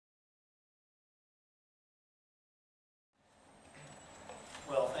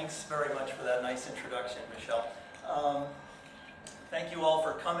Thanks very much for that nice introduction, Michelle. Thank you all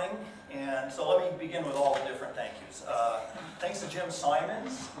for coming. And so let me begin with all the different thank yous. Thanks to Jim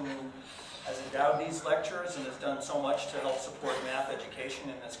Simons, who has endowed these lectures and has done so much to help support math education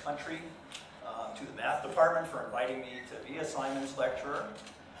in this country. To the math department for inviting me to be a Simons lecturer.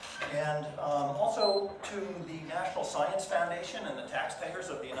 And also to the National Science Foundation and the taxpayers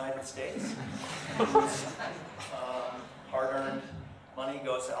of the United States. Hard-earned money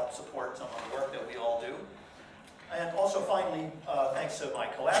goes to help support some of the work that we all do. And also finally, thanks to my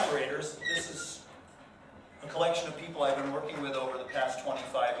collaborators, this is a collection of people I've been working with over the past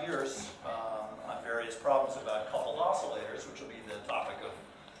 25 years on various problems about coupled oscillators, which will be the topic of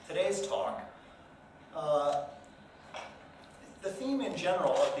today's talk. The theme in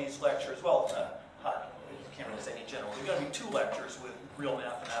general of these lectures, well, I can't really say in general, there's going to be 2 lectures with real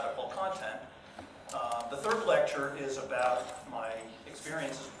mathematical content. The third lecture is about my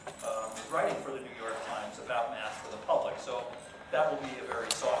experiences with writing for the New York Times about math for the public. So that will be a very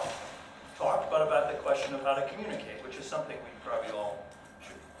soft talk, but about the question of how to communicate, which is something we probably all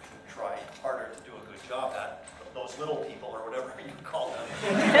should try harder to do a good job at. Those little people, or whatever you call them.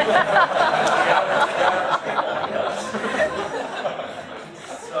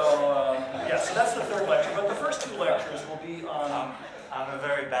 So that's the third lecture, but the first 2 lectures will be on... I'm a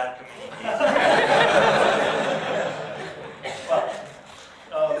very bad communicator. Well,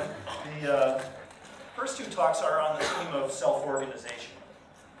 the first 2 talks are on the theme of self-organization.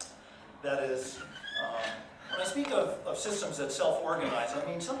 That is, when I speak of systems that self-organize, I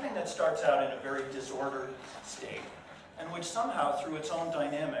mean something that starts out in a very disordered state, and which somehow, through its own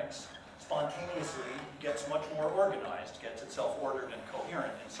dynamics, spontaneously gets much more organized, gets itself ordered and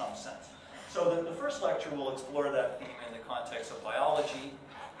coherent in some sense. So the first lecture will explore that theme in the context of biology,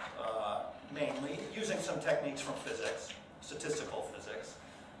 mainly, using some techniques from physics, statistical physics.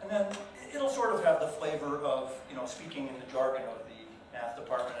 And then it'll sort of have the flavor of, speaking in the jargon of the math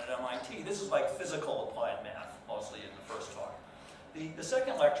department at MIT. This is like physical applied math, mostly in the first talk. The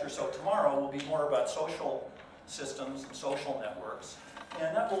second lecture, so tomorrow, will be more about social systems and social networks.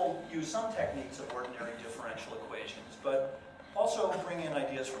 And that will use some techniques of ordinary differential equations, but also bring in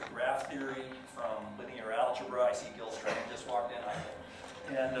ideas from graph theory, from linear algebra. I see Gil Strang just walked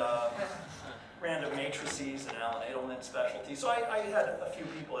in. And random matrices and Alan Edelman's specialty. So I had a few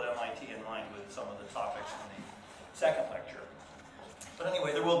people at MIT in mind with some of the topics in the second lecture. But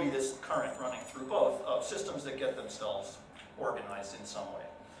anyway, there will be this current running through both of systems that get themselves organized in some way.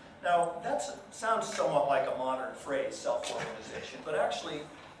 Now, that sounds somewhat like a modern phrase, self-organization, but actually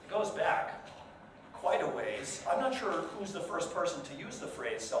it goes back quite a ways. I'm not sure who's the first person to use the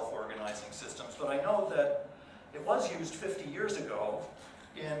phrase self-organizing systems, but I know that it was used 50 years ago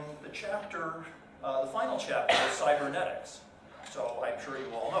in the chapter, the final chapter of cybernetics. So I'm sure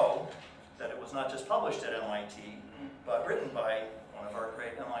you all know that it was not just published at MIT, but written by one of our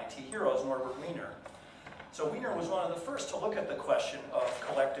great MIT heroes, Norbert Wiener. So Wiener was one of the first to look at the question of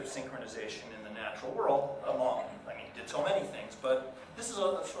collective synchronization in the natural world he did so many things, but this is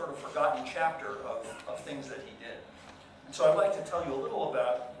a sort of forgotten chapter of things that he did. And so I'd like to tell you a little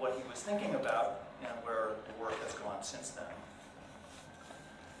about what he was thinking about and where the work has gone since then.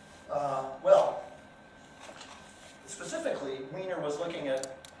 Specifically, Wiener was looking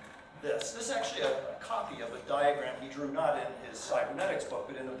at this. This is actually a copy of a diagram he drew not in his cybernetics book,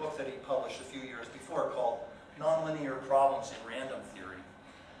 but in a book that he published a few years before called Nonlinear Problems in Random Theory.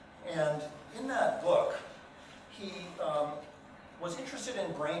 And in that book, he was interested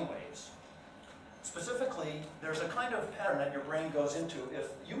in brain waves. Specifically, there's a kind of pattern that your brain goes into if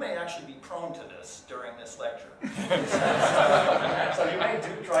you may actually be prone to this during this lecture. So you may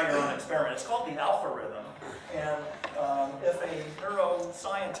try your own experiment. It's called the alpha rhythm. And if a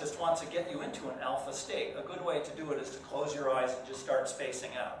neuroscientist wants to get you into an alpha state, a good way to do it is to close your eyes and just start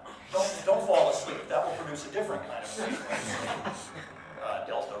spacing out. Don't fall asleep. That will produce a different kind of frequency.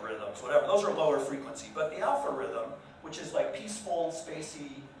 Delta rhythms, whatever. Those are lower frequency. But the alpha rhythm, which is like peaceful,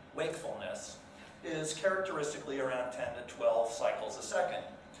 spacey wakefulness, is characteristically around 10 to 12 cycles a second.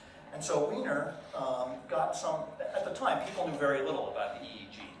 And so Wiener got some, at the time, people knew very little about the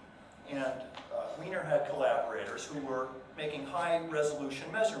EEG. And Wiener had collaborators who were making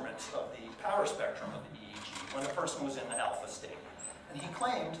high-resolution measurements of the power spectrum of the EEG when a person was in the alpha state. And he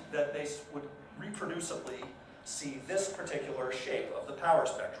claimed that they would reproducibly see this particular shape of the power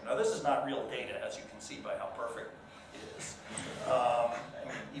spectrum. Now, this is not real data, as you can see by how perfect it is.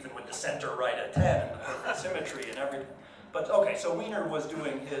 Even with the center right at 10 and the perfect symmetry and everything. But okay, so Wiener was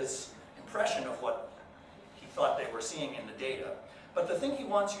doing his impression of what he thought they were seeing in the data. But the thing he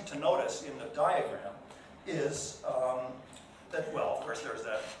wants you to notice in the diagram is that, well, of course, there's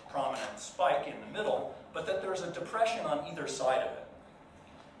that prominent spike in the middle, but that there's a depression on either side of it.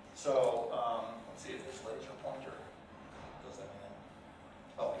 So, let's see if this laser pointer does anything.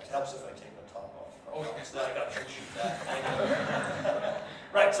 Oh, it helps if I take the top off. Oh, no, so I got to shoot that.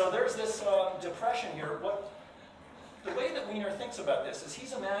 Right, so there's this depression here. The way that Wiener thinks about this is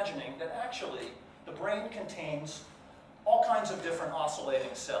he's imagining that actually the brain contains all kinds of different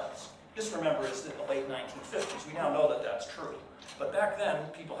oscillating cells. This, remember, is in the late 1950s. We now know that that's true. But back then,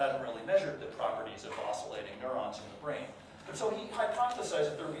 people hadn't really measured the properties of oscillating neurons in the brain. And so he hypothesized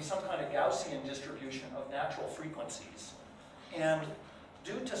that there would be some kind of Gaussian distribution of natural frequencies. And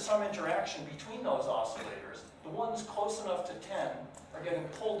due to some interaction between those oscillators, the ones close enough to 10 are getting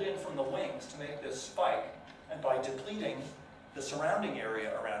pulled in from the wings to make this spike, and by depleting the surrounding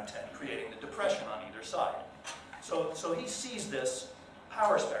area around 10, creating the depression on either side. So he sees this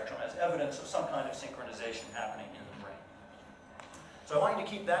power spectrum as evidence of some kind of synchronization happening in the brain. So I want you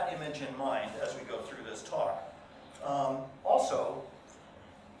to keep that image in mind as we go through this talk. Also,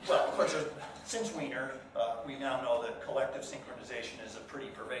 well, of course, since Wiener, we now know that collective synchronization is a pretty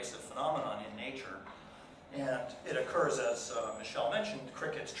pervasive phenomenon in nature. And it occurs, as Michelle mentioned,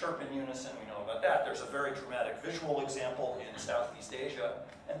 crickets chirp in unison, we know about that. There's a very dramatic visual example in Southeast Asia,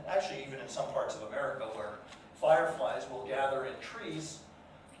 and actually even in some parts of America, where fireflies will gather in trees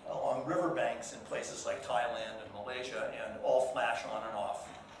along riverbanks in places like Thailand and Malaysia, and all flash on and off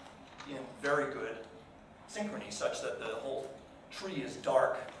in very good synchrony, such that the whole tree is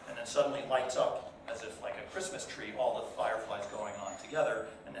dark and then suddenly lights up as if like a Christmas tree, all the fireflies going on together,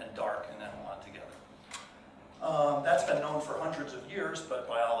 and then dark and then on together. That's been known for hundreds of years, but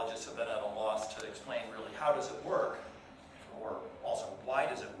biologists have been at a loss to explain really how does it work, or also why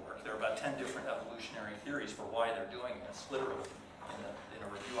does it work. There are about 10 different evolutionary theories for why they're doing this. Literally, in a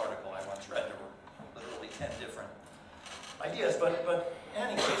review article I once read, there were literally 10 different ideas. But in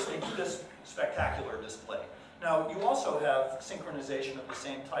any case, they do this spectacular display. Now, you also have synchronization of the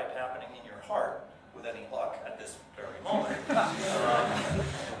same type happening in your heart, with any luck, at this very moment,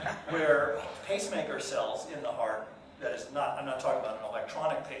 where pacemaker cells in the heart, that is not, I'm not talking about an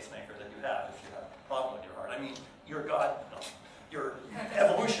electronic pacemaker that you have if you have a problem with your heart. I mean, your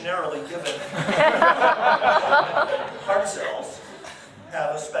evolutionarily given heart cells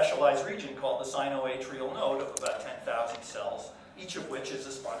have a specialized region called the sinoatrial node of about 10,000 cells, each of which is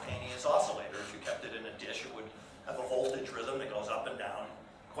a spontaneous oscillator. If you kept it in a dish, it would have a voltage rhythm that goes up and down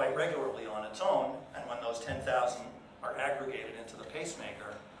quite regularly on its own, and when those 10,000 are aggregated into the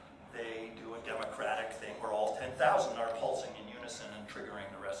pacemaker, they do a democratic thing where all 10,000 are pulsing in unison and triggering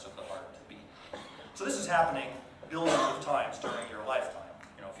the rest of the heart to beat. So this is happening billions of times during your lifetime.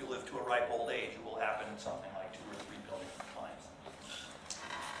 You know, if you live to a ripe old age, it will happen something like 2 or 3 billion times.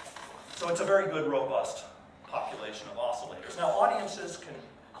 So it's a very good, robust population of oscillators. Now, audiences can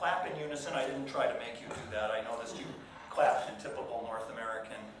clap in unison. I didn't try to make you do that. I noticed you clapped in typical North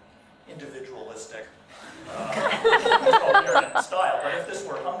American individualistic style. But if this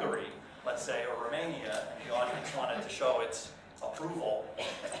were Hungary, let's say, or Romania, and the audience wanted to show its approval,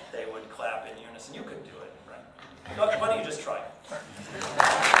 they would clap in unison. You could do it, right? Why don't you just try?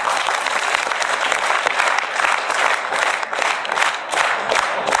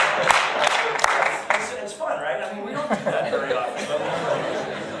 It's fun, right? I mean, we don't do that very often.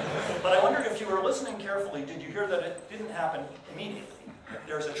 But I wonder if you were listening carefully, did you hear that it didn't happen immediately?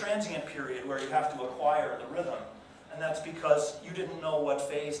 There's a transient period where you have to acquire the rhythm, and that's because you didn't know what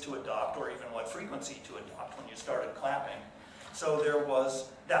phase to adopt or even what frequency to adopt when you started clapping. So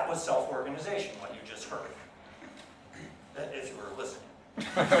that was self-organization, what you just heard, if you were listening.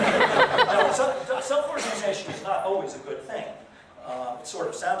 Now, self-organization is not always a good thing. It sort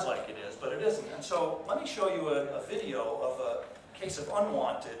of sounds like it is, but it isn't. And so let me show you a video of a case of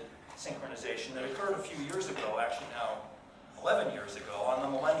unwanted synchronization that occurred a few years ago, actually now 11 years ago, on the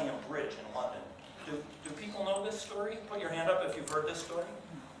Millennium Bridge in London. Do people know this story? Put your hand up if you've heard this story.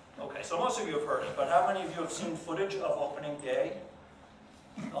 Okay, so most of you have heard it, but how many of you have seen footage of opening day?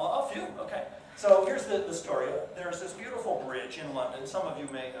 A few, okay. So here's the story. There's this beautiful bridge in London. Some of you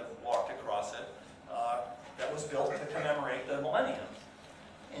may have walked across it. That was built to commemorate the millennium.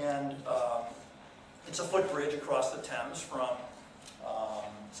 And it's a footbridge across the Thames from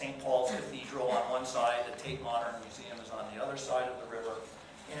St. Paul's Cathedral on one side, the Tate Modern Museum is on the other side of the river.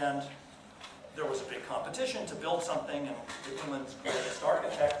 And there was a big competition to build something, and England's greatest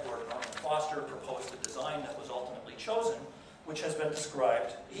architect, Lord Norman Foster, proposed a design that was ultimately chosen, which has been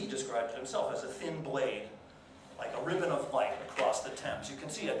described, he described it himself, as a thin blade, like a ribbon of light across the Thames. You can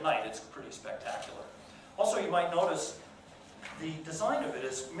see at night, it's pretty spectacular. Also, you might notice the design of it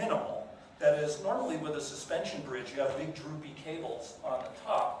is minimal. That is, normally with a suspension bridge, you have big droopy cables on the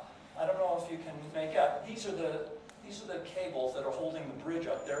top. I don't know if you can make out. These are the cables that are holding the bridge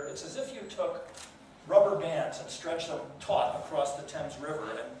up there. It's as if you took rubber bands and stretched them taut across the Thames River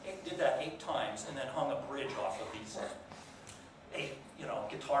and did that 8 times and then hung a bridge off of these 8,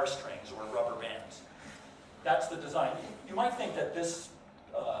 guitar strings or rubber bands. That's the design. You might think that this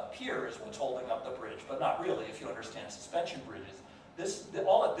pier is what's holding up the bridge, but not really if you understand suspension bridges.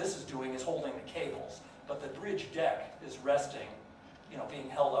 All that this is doing is holding the cables, but the bridge deck is resting, being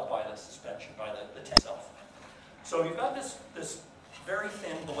held up by the suspension, by the tank itself. So you've got this very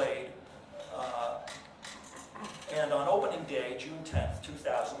thin blade, and on opening day, June 10th,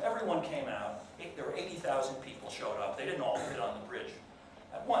 2000, everyone came out. There were 80,000 people showed up. They didn't all fit on the bridge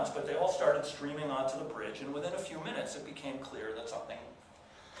at once, but they all started streaming onto the bridge, and within a few minutes it became clear that something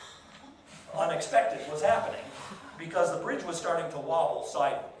unexpected was happening, because the bridge was starting to wobble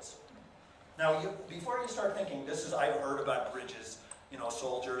sideways. Now, before you start thinking, I've heard about bridges,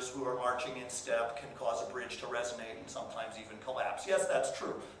 soldiers who are marching in step can cause a bridge to resonate and sometimes even collapse. Yes, that's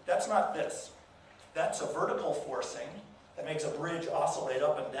true. That's not this. That's a vertical forcing that makes a bridge oscillate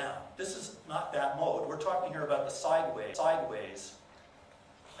up and down. This is not that mode. We're talking here about the sideways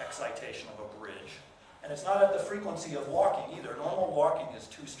excitation of a bridge. And it's not at the frequency of walking either. Normal walking is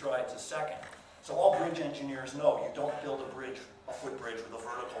 2 strides a second. So all bridge engineers know you don't build a footbridge with a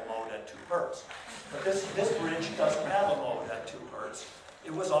vertical mode at 2 hertz. But this bridge doesn't have a mode at 2 hertz.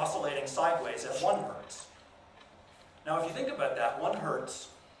 It was oscillating sideways at 1 hertz. Now if you think about that, 1 hertz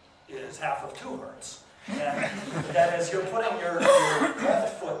is half of 2 hertz. And that is, you're putting your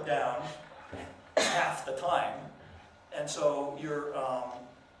left foot down half the time. And so you're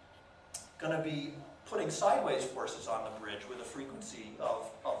going to be putting sideways forces on the bridge with a frequency of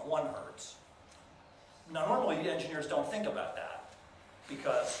 1 hertz. Now normally engineers don't think about that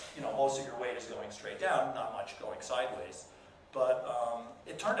because most of your weight is going straight down, not much going sideways. But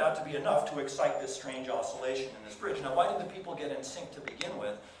it turned out to be enough to excite this strange oscillation in this bridge. Now why did the people get in sync to begin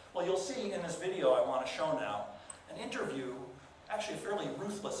with? Well, you'll see in this video I want to show now an interview, actually a fairly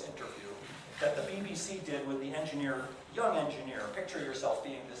ruthless interview, that the BBC did with the young engineer. Picture yourself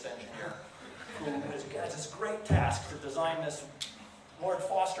being this engineer who has this great task to design this Lord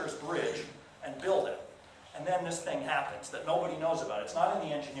Foster's bridge and build it. And then this thing happens that nobody knows about. It's not in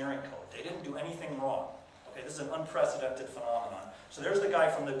the engineering code. They didn't do anything wrong. Okay, this is an unprecedented phenomenon. So there's the guy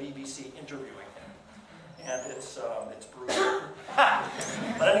from the BBC interviewing him. And it's brutal.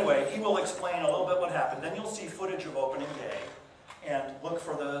 But anyway, he will explain a little bit what happened. Then you'll see footage of opening day. And look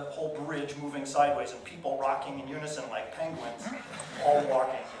for the whole bridge moving sideways and people rocking in unison like penguins, all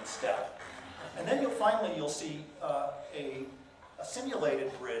walking in step. And then you'll see a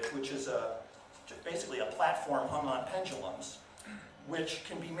simulated bridge, which is basically a platform hung on pendulums, which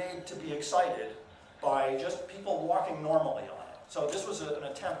can be made to be excited by just people walking normally on it. So this was an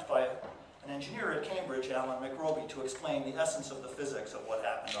attempt by an engineer at Cambridge, Alan McRoby, to explain the essence of the physics of what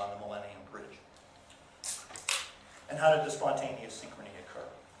happened on the Millennium Bridge. And how did the spontaneous synchrony occur?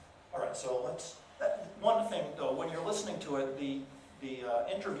 All right, so one thing though, when you're listening to it, the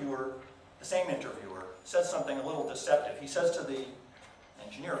interviewer, the same interviewer, says something a little deceptive. He says to the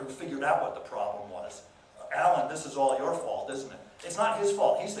engineer who figured out what the problem was, Alan, this is all your fault, isn't it? It's not his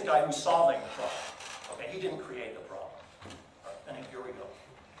fault. He's the guy who's solving the problem. Okay, he didn't create the problem. All right, and here we go.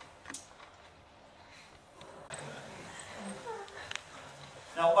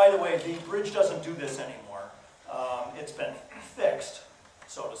 Now, by the way, the bridge doesn't do this anymore. It's been fixed,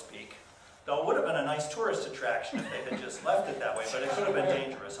 so to speak. Though it would have been a nice tourist attraction if they had just left it that way, but it could have been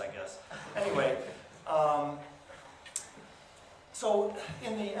dangerous, I guess. Anyway, so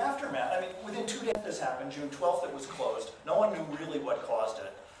in the aftermath, within 2 days this happened, June 12th it was closed. No one knew really what caused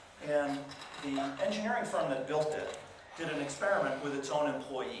it. And the engineering firm that built it did an experiment with its own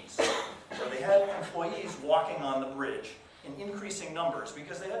employees. So they had employees walking on the bridge in increasing numbers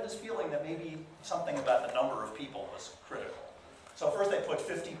because they had this feeling that maybe something about the number of people was critical. So first they put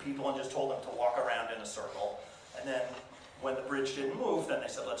 50 people and just told them to walk around in a circle. And then when the bridge didn't move, then they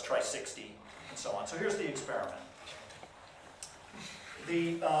said, let's try 60, and so on. So here's the experiment.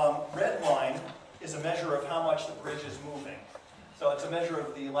 The red line is a measure of how much the bridge is moving. So it's a measure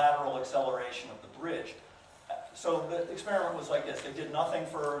of the lateral acceleration of the bridge. So the experiment was like this. They did nothing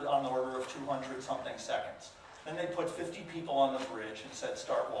for on the order of 200-something seconds. Then they put 50 people on the bridge and said,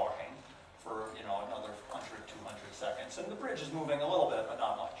 start walking for another 100, 200 seconds. And the bridge is moving a little bit, but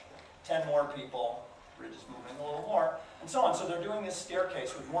not much. 10 more people, bridge is moving a little more, and so on. So they're doing this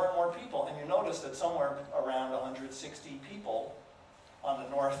staircase with more and more people, and you notice that somewhere around 160 people on the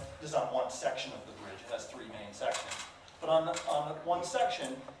north, this is on one section of the bridge. It has 3 main sections. But on the one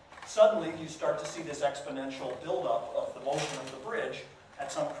section, suddenly you start to see this exponential buildup of the motion of the bridge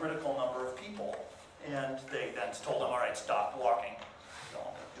at some critical number of people. And they then told them, all right, stop walking.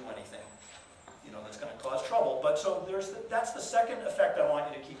 Don't do anything, that's going to cause trouble. But so that's the second effect I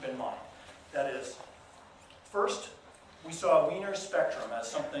want you to keep in mind. That is, first, we saw Wiener's spectrum as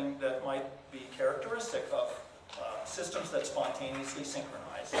something that might be characteristic of systems that spontaneously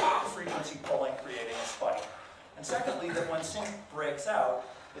synchronize, the frequency pulling creating a spike. And secondly, that when sync breaks out,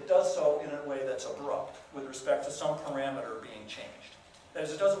 it does so in a way that's abrupt with respect to some parameter being changed. That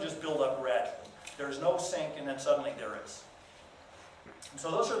is, it doesn't just build up gradually. There's no sync and then suddenly there is. And so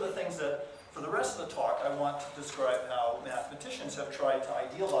those are the things that, for the rest of the talk, I want to describe how mathematicians have tried to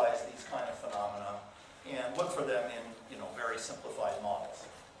idealize these kind of phenomena and look for them in very simplified models.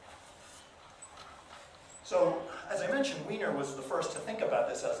 So, as I mentioned, Wiener was the first to think about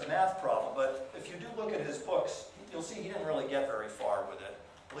this as a math problem, but if you do look at his books, you'll see he didn't really get very far with it.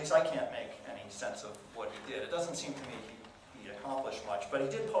 At least I can't make any sense of what he did. It doesn't seem to me he accomplished much, but he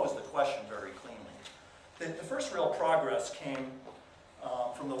did pose the question very cleanly. The first real progress came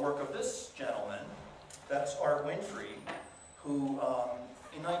from the work of this gentleman, that's Art Winfrey, who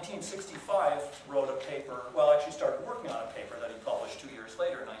in 1965 wrote a paper, well, actually started working on a paper that he published 2 years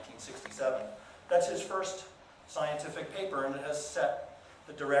later, in 1967. That's his first scientific paper, and it has set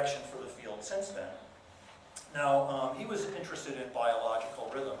the direction for the field since then. Now, he was interested in biological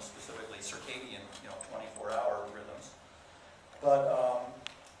rhythms, specifically circadian, 24-hour rhythms. But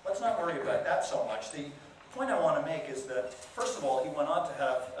let's not worry about that so much. The point I want to make is that, first of all, he went on to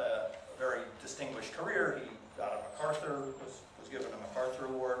have a very distinguished career. He got a MacArthur, was given a MacArthur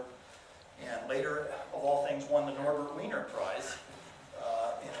Award, and later, of all things, won the Norbert Wiener Prize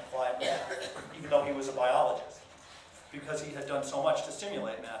in applied math, even though he was a biologist, because he had done so much to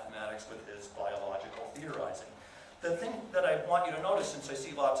simulate mathematics with his biological theorizing. The thing that I want you to notice, since I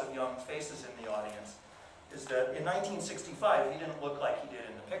see lots of young faces in the audience, is that in 1965, he didn't look like he did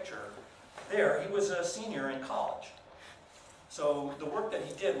in the picture. There, he was a senior in college. So the work that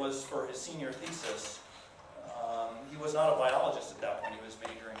he did was for his senior thesis. He was not a biologist at that point. He was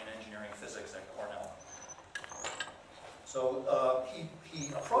majoring in engineering physics at Cornell. So he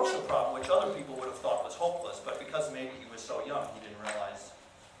approached the problem, which other people would have thought was hopeless, but because maybe he was so young, he didn't realize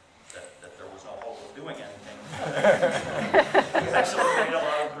that there was no hope of doing anything. He actually made a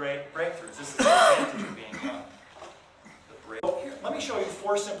lot of great breakthroughs. This is the advantage of being young. Let me show you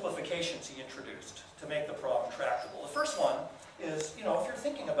 4 simplifications he introduced to make the problem tractable. The first one is, if you're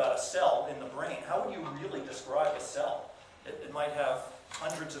thinking about a cell in the brain, how would you really describe a cell? It might have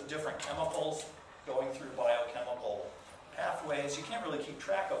hundreds of different chemicals going through biochemical pathways. You can't really keep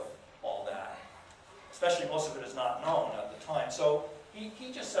track of all that. Especially most of it is not known at the time. So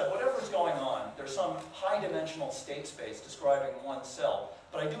he just said, whatever's going on, there's some high-dimensional state space describing one cell.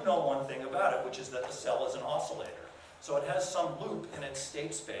 But I do know one thing about it, which is that the cell is an oscillator. So it has some loop in its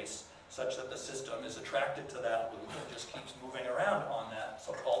state space such that the system is attracted to that loop and just keeps moving around on that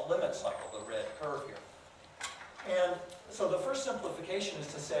so-called limit cycle, the red curve here. And so the first simplification is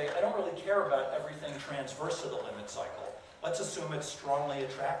to say, I don't really care about everything transverse to the limit cycle. Let's assume it's strongly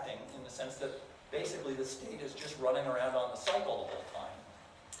attracting in the sense that basically the state is just running around on the cycle the whole time,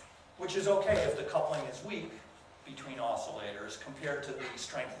 which is okay if the coupling is weak between oscillators compared to the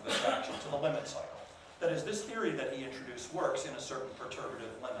strength of attraction to the limit cycle. That is, this theory that he introduced works in a certain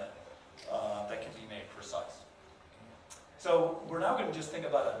perturbative limit that can be made precise. So we're now going to just think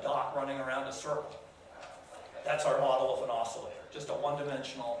about a dot running around a circle. That's our model of an oscillator, just a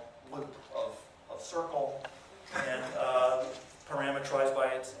one-dimensional loop of circle and parameterized by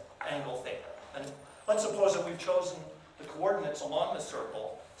its angle theta. And let's suppose that we've chosen the coordinates along the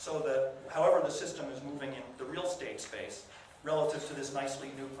circle so that however the system is moving in the real state space, relative to this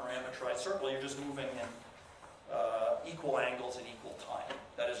nicely new parameterized circle, you're just moving in equal angles and equal time.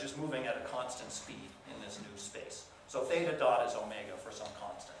 That is, just moving at a constant speed in this new space. So theta dot is omega for some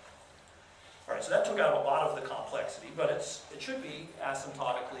constant. All right, so that took out a lot of the complexity, but it should be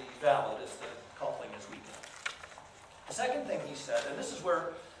asymptotically valid if the coupling is weakened. The second thing he said, and this is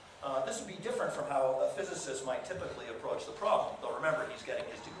where this would be different from how a physicist might typically approach the problem, though remember he's getting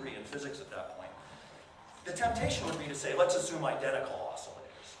his degree in physics at that point. The temptation would be to say, let's assume identical oscillators.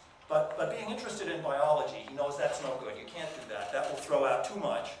 But being interested in biology, he knows that's no good. You can't do that. That will throw out too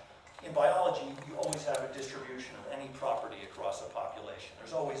much. In biology, you always have a distribution of any property across a population.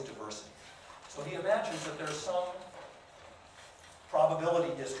 There's always diversity. So he imagines that there's some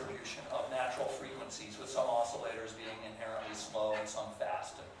probability distribution of natural frequencies, with some oscillators being inherently slow and some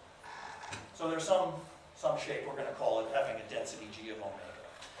fast. So there's some shape, we're going to call it having a density G of omega.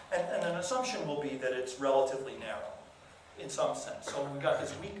 And an assumption will be that it's relatively narrow. in some sense. So we've got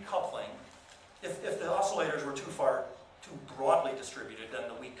this weak coupling. If the oscillators were too broadly distributed, then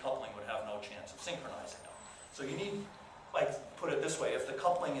the weak coupling would have no chance of synchronizing them. So you need, like, put it this way, if the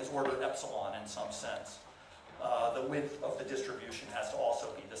coupling is order epsilon in some sense, the width of the distribution has to also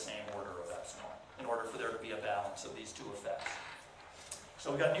be the same order of epsilon in order for there to be a balance of these two effects. So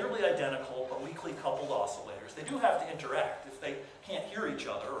we've got nearly identical but weakly coupled oscillators. They do have to interact. If they can't hear each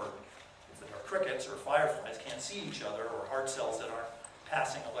other, or if there are crickets or fireflies can't see each other, or heart cells that aren't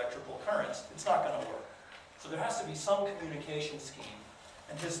passing electrical currents, it's not going to work. So there has to be some communication scheme.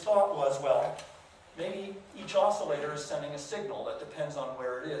 And his thought was, well, maybe each oscillator is sending a signal that depends on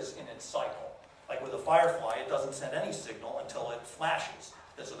where it is in its cycle. Like with a firefly, it doesn't send any signal until it flashes.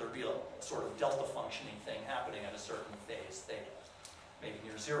 So there'd be a sort of delta functioning thing happening at a certain phase theta, maybe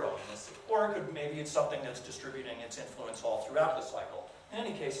near zero in this. Or maybe it's something that's distributing its influence all throughout the cycle. In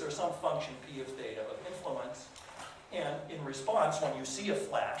any case, there's some function p of theta of influence. And in response, when you see a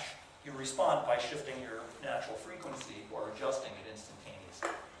flash, you respond by shifting your natural frequency or adjusting it instantaneously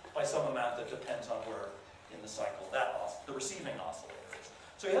by some amount that depends on where in the cycle the receiving oscillator is.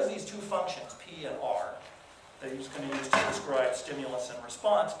 So he has these two functions, p and r, that he's going to use to describe stimulus and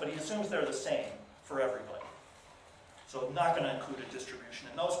response, but he assumes they're the same for everybody. So I'm not going to include a distribution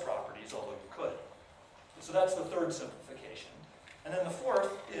in those properties, although you could. So that's the third simplification. And then the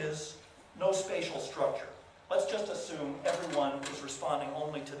fourth is no spatial structure. Let's just assume everyone is responding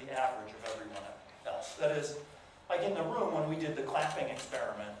only to the average of everyone else. That is, like in the room when we did the clapping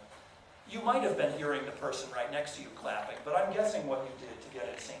experiment, you might have been hearing the person right next to you clapping, but I'm guessing what you did to get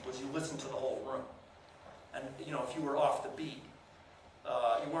it synced was you listened to the whole room. And you know, if you were off the beat,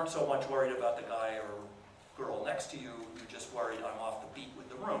 you weren't so much worried about the guy or girl next to you, you just worried, I'm off the beat with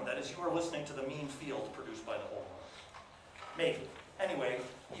the room. That is, you were listening to the mean field produced by the whole room. Maybe. Anyway,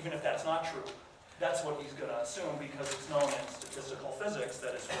 even if that's not true, that's what he's going to assume because it's known in statistical physics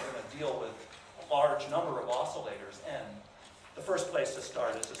that is we're going to deal with a large number of oscillators, and the first place to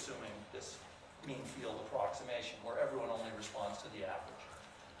start is assuming this mean field approximation where everyone only responds to the average.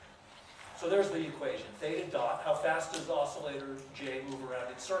 So there's the equation. Theta dot, how fast does the oscillator J move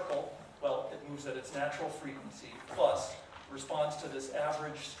around its circle? Well, it moves at its natural frequency plus responds to this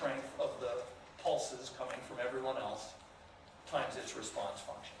average strength of the pulses coming from everyone else times its response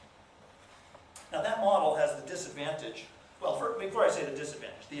function. Now that model has the disadvantage, well, before I say the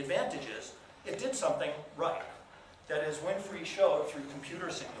disadvantage, the advantage is it did something right. That is, Winfrey showed through computer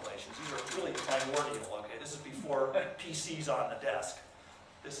simulations, these are really primordial, okay? This is before PCs on the desk.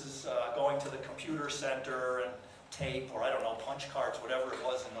 This is going to the computer center and tape, or I don't know, punch cards, whatever it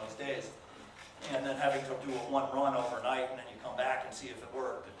was in those days, and then having to do one run overnight, and then you come back and see if it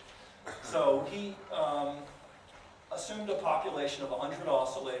worked. So he assumed a population of 100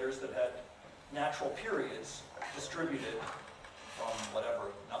 oscillators that had natural periods distributed from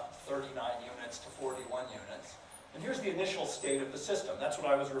whatever, 39 units to 41 units. And here's the initial state of the system. That's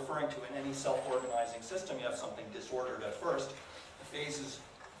what I was referring to in any self-organizing system. You have something disordered at first. The phases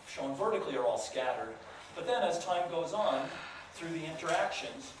shown vertically are all scattered. But then as time goes on, through the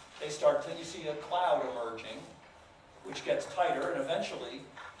interactions, they start to, you see a cloud emerging, which gets tighter, and eventually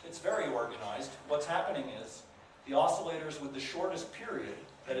it's very organized. What's happening is the oscillators with the shortest period,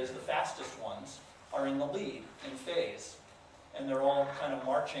 that is the fastest ones, are in the lead in phase. And they're all kind of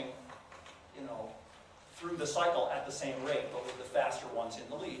marching, you know, through the cycle at the same rate, but with the faster ones in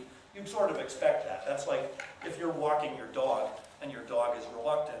the lead. You'd sort of expect that. That's like if you're walking your dog and your dog is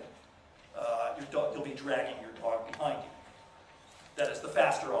reluctant, you'll be dragging your dog behind you. That is, the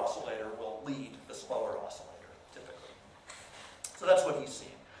faster oscillator will lead the slower oscillator, typically. So that's what he's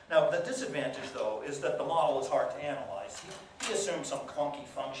seeing. Now, the disadvantage, though, is that the model is hard to analyze. He assumed some clunky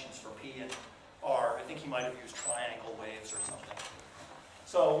functions for P and R. I think he might have used triangle waves or something.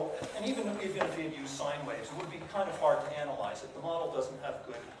 So, and even if he had used sine waves, it would be kind of hard to analyze it. The model doesn't have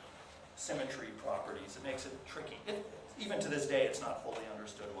good symmetry properties. It makes it tricky. Even to this day, it's not fully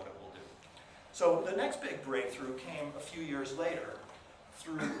understood what it will do. So the next big breakthrough came a few years later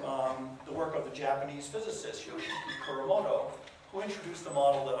through the work of the Japanese physicist Yoshiki Kuramoto, who introduced the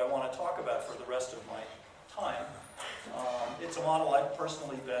model that I want to talk about for the rest of my time. It's a model I've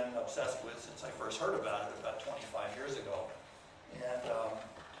personally been obsessed with since I first heard about it about 25 years ago. And,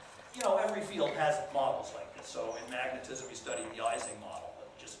 you know, every field has models like this. So in magnetism, we study the Ising model.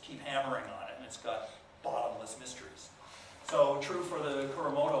 Just keep hammering on it, and it's got bottomless mysteries. So true for the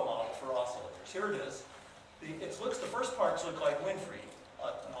Kuramoto model for oscillators. Here it is. The first parts look like Winfrey.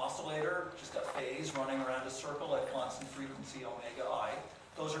 An oscillator, just a phase running around a circle at constant frequency omega I.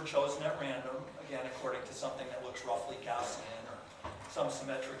 Those are chosen at random, again, according to something that looks roughly Gaussian or some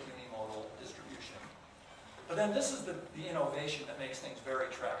symmetric unimodal distribution. But then this is the innovation that makes things very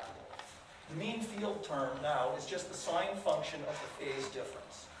tractable. The mean field term now is just the sine function of the phase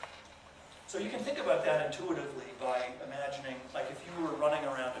difference. So you can think about that intuitively by imagining, like if you were running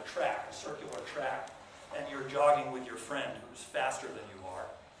around a track, a circular track, and you're jogging with your friend who's faster than you are,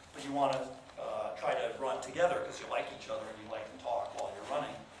 but you want to try to run together because you like each other and you like to talk while you're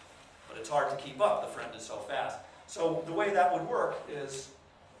running, but it's hard to keep up, the friend is so fast. So the way that would work is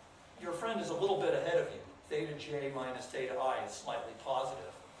your friend is a little bit ahead of you. Theta j minus theta I is slightly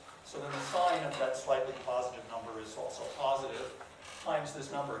positive. So then the sign of that slightly positive number is also positive, times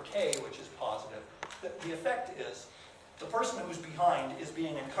this number k, which is positive. The effect is the person who's behind is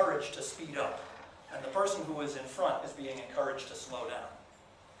being encouraged to speed up, and the person who is in front is being encouraged to slow down.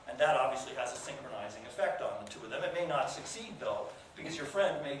 And that obviously has a synchronizing effect on the two of them. It may not succeed, though, because your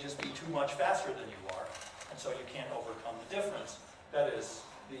friend may just be too much faster than you are, and so you can't overcome the difference. That is,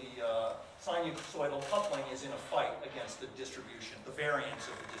 the sinusoidal coupling is in a fight against the distribution, the variance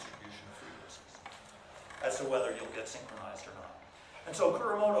of the distribution of frequencies, as to whether you'll get synchronized or not. And so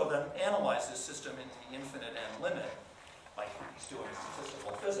Kuramoto then analyzed this system in the infinite and limit, like he's doing in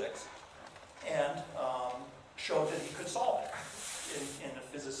statistical physics, and showed that he could solve it in a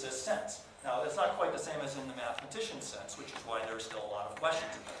physicist sense. Now, it's not quite the same as in the mathematician sense, which is why there are still a lot of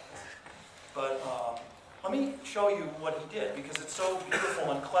questions about this. But let me show you what he did, because it's so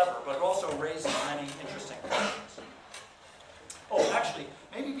beautiful and clever, but it also raises many interesting questions. Oh, actually,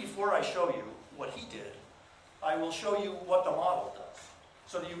 maybe before I show you what he did, I will show you what the model does,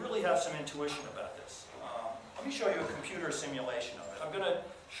 so that you really have some intuition about this. Let me show you a computer simulation of it. I'm going to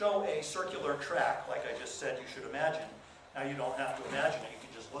show a circular track, like I just said you should imagine. Now you don't have to imagine it, you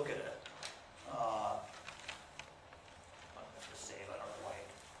can just look at it. I'm going to save, I don't know why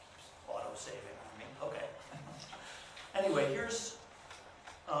it's auto-saving on me. Okay. Anyway, there's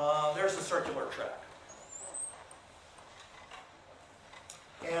the circular track.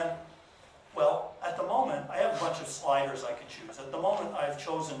 And, well, at the moment, I have a bunch of sliders I can choose. At the moment, I've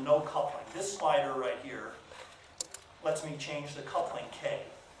chosen no coupling. This slider right here lets me change the coupling K.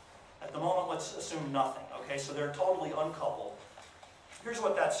 At the moment, let's assume nothing, okay? So they're totally uncoupled. Here's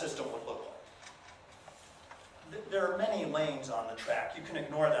what that system would look like. There are many lanes on the track. You can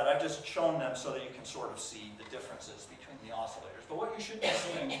ignore that. I've just shown them so that you can sort of see the differences between the oscillators. But what you should be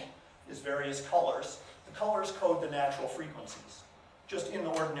seeing is various colors. The colors code the natural frequencies, just in the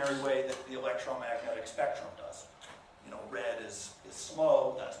ordinary way that the electromagnetic spectrum does. You know, red is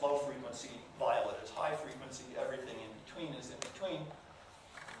slow, that's low frequency. Violet is high frequency. Everything in between is in between.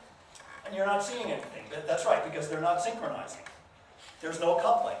 And you're not seeing anything. That's right, because they're not synchronizing. There's no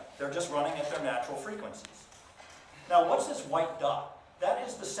coupling. They're just running at their natural frequencies. Now, what's this white dot? That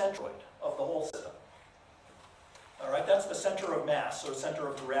is the centroid of the whole system. All right, that's the center of mass, so center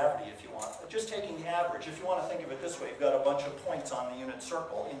of gravity, if you want. But just taking the average, if you want to think of it this way, you've got a bunch of points on the unit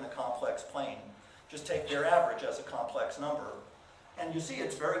circle in the complex plane. Just take their average as a complex number, and you see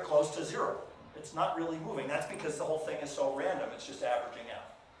it's very close to zero. It's not really moving. That's because the whole thing is so random, it's just averaging out.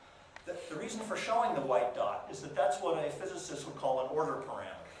 The reason for showing the white dot is that that's what a physicist would call an order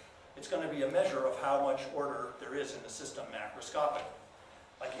parameter. It's going to be a measure of how much order there is in the system macroscopically.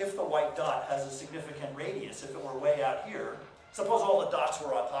 Like if the white dot has a significant radius, if it were way out here, suppose all the dots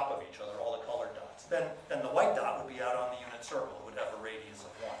were on top of each other, all the colored dots, then the white dot would be out on the unit circle. It would have a radius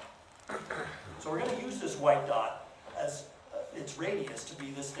of 1. So we're going to use this white dot as its radius to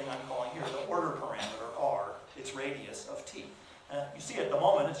be this thing I'm calling here, the order parameter, r, its radius of t. And you see at the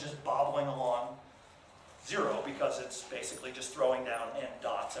moment it's just bobbling along 0 because it's basically just throwing down n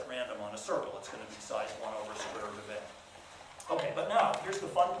dots at random on a circle. It's going to be size 1 over square root of n. Okay, but now, here's the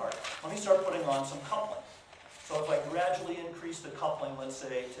fun part. Let me start putting on some coupling. So if I gradually increase the coupling, let's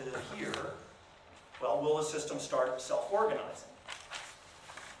say, to here, well, will the system start self-organizing?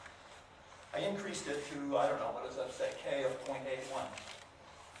 I increased it to, I don't know, what does that say, k of 0.81.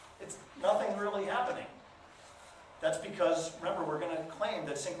 It's nothing really happening. That's because, remember, we're going to claim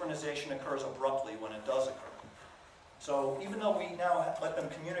that synchronization occurs abruptly when it does occur. So even though we now let them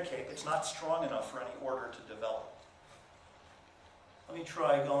communicate, it's not strong enough for any order to develop. Let me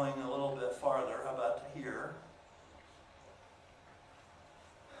try going a little bit farther. How about to here?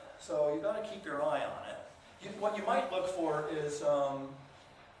 So you've got to keep your eye on it. What you might look for is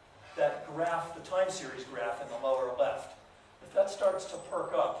that graph, the time series graph in the lower left. If that starts to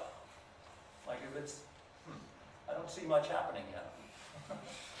perk up, like if it's, I don't see much happening yet.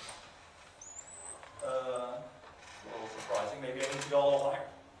 A little surprising. Maybe I need to go a little higher.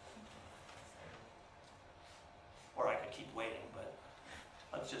 Or I could keep waiting, but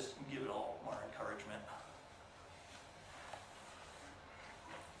let's just give it a little more encouragement.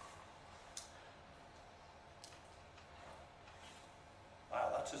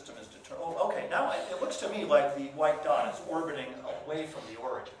 system is determined. Oh, okay, now it looks to me like the white dot is orbiting away from the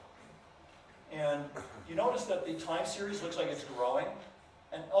origin. And you notice that the time series looks like it's growing.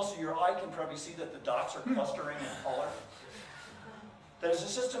 And also your eye can probably see that the dots are clustering in color. That as the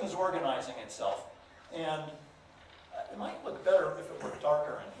system is organizing itself. And it might look better if it were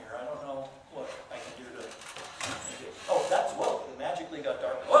darker in here. I don't know what I can do to... Oh, that's, whoa, it magically got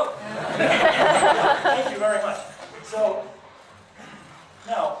darker. Whoa! Thank you very much. So,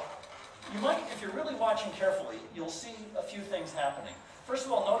 now, you might, if you're really watching carefully, you'll see a few things happening. First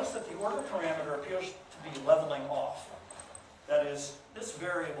of all, notice that the order parameter appears to be leveling off. That is, this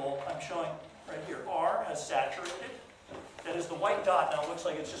variable I'm showing right here, R, has saturated. That is, the white dot now looks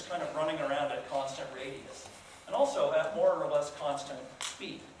like it's just kind of running around at constant radius. And also at more or less constant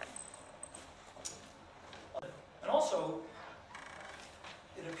speed. And also,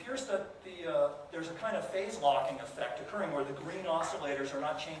 it appears that there's a kind of phase locking effect occurring where the green oscillators are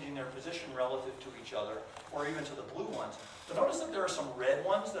not changing their position relative to each other, or even to the blue ones. But notice that there are some red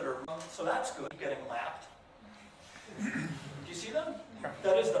ones that are, so that's good, getting lapped. Do you see them?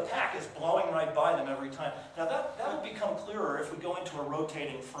 That is, the pack is blowing right by them every time. Now that will become clearer if we go into a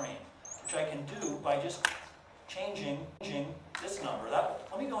rotating frame, which I can do by just changing this number.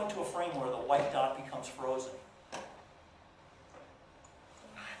 Let me go into a frame where the white dot becomes frozen.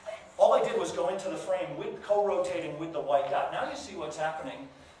 All I did was go into the frame co-rotating with the white dot. Now you see what's happening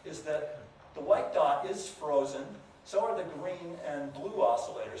is that the white dot is frozen, so are the green and blue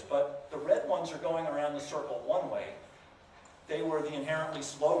oscillators, but the red ones are going around the circle one way. They were the inherently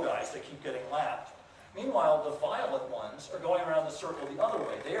slow guys that keep getting lapped. Meanwhile, the violet ones are going around the circle the other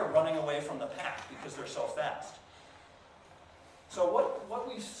way. They are running away from the pack because they're so fast. So what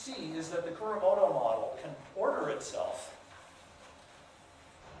we see is that the Kuromoto model can order itself,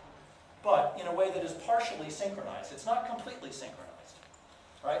 but in a way that is partially synchronized. It's not completely synchronized,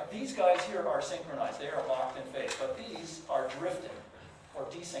 right? These guys here are synchronized. They are locked in phase, but these are drifting or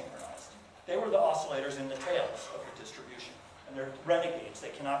desynchronized. They were the oscillators in the tails of the distribution, and they're renegades. They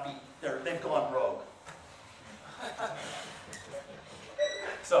cannot be, they've gone rogue.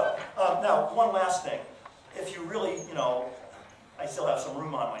 So, now, one last thing. If you really, I still have some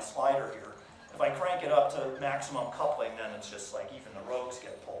room on my slider here. If I crank it up to maximum coupling, then it's just like even the rogues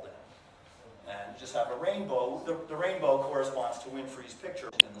get pulled in. And just have a rainbow. The rainbow corresponds to Winfrey's picture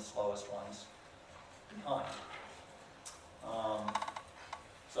in the slowest ones behind.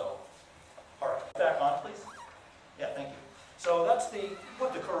 So, all right, back on, please. Yeah, thank you. So that's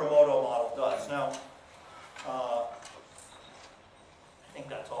what the Kuromoto model does. Now, I think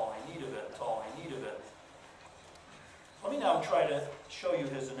that's all I need of it. That's all I need of it. Let me now try to show you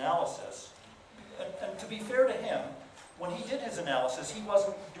his analysis. And to be fair to him, when he did his analysis, he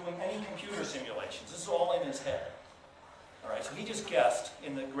wasn't doing any computer simulations. This is all in his head. All right, so he just guessed,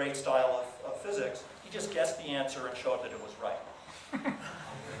 in the great style of physics, he just guessed the answer and showed that it was right.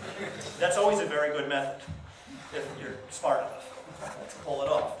 That's always a very good method, if you're smart enough to pull it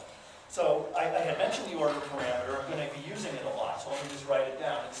off. So I had mentioned the order parameter. I'm going to be using it a lot, so let me just write it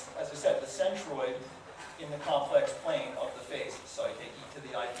down. It's, as I said, the centroid in the complex plane of the phases. So I take e to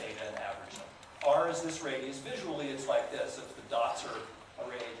the I theta and average them. R is this radius. Visually, it's like this. If the dots are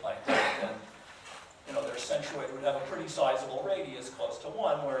arrayed like that, then their centroid would have a pretty sizable radius, close to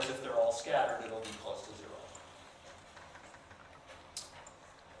 1, whereas if they're all scattered, it'll be close to 0.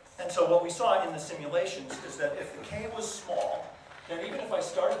 And so what we saw in the simulations is that if the k was small, then even if I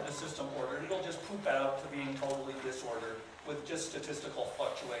started the system ordered, it'll just poop out to being totally disordered with just statistical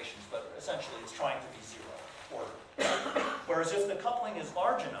fluctuations, but essentially it's trying to be 0 ordered. Whereas if the coupling is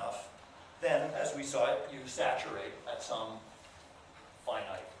large enough, then, as we saw it, you saturate at some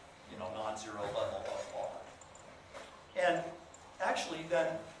finite, non-zero level of R. And actually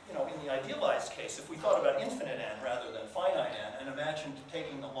then, in the idealized case, if we thought about infinite n rather than finite n, and imagined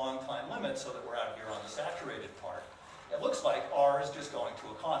taking the long time limit so that we're out here on the saturated part, it looks like R is just going to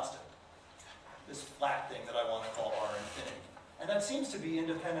a constant. This flat thing that I want to call R infinity. And that seems to be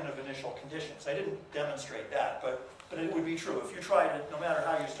independent of initial conditions. I didn't demonstrate that, but it would be true. If you tried it, no matter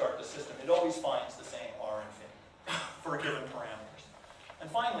how you start the system, it always finds the same R infinity for given parameters. And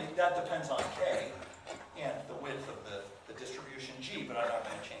finally, that depends on K and the width of the distribution G, but I'm not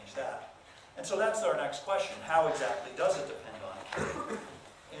going to change that. And so that's our next question. How exactly does it depend on K?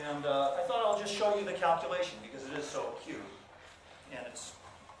 And I thought I'll just show you the calculation because it is so cute. And it's,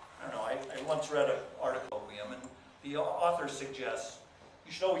 I don't know, I once read an article, and the author suggests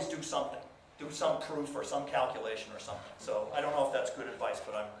you should always do something. Do some proof or some calculation or something. So I don't know if that's good advice,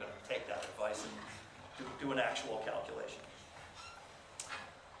 but I'm going to take that advice and do an actual calculation.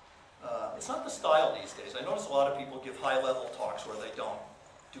 It's not the style these days. I notice a lot of people give high-level talks where they don't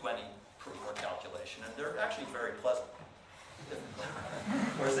do oscillation, and they're actually very pleasant.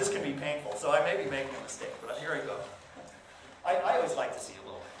 Whereas this can be painful, so I may be making a mistake, but here I go. I always like to see a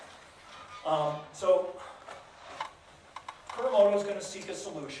little bit. So Kuramoto is going to seek a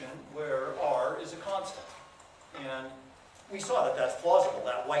solution where r is a constant. And we saw that that's plausible.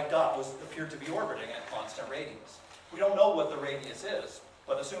 That white dot appeared to be orbiting at constant radius. We don't know what the radius is,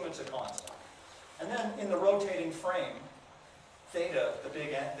 but assume it's a constant. And then in the rotating frame, theta,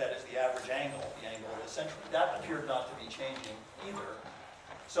 that is the average angle, the angle of the centroid, that appeared not to be changing either.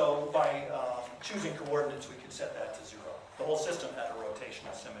 So by choosing coordinates, we could set that to 0. The whole system had a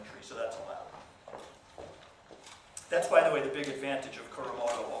rotational symmetry, so that's allowed. That's, by the way, the big advantage of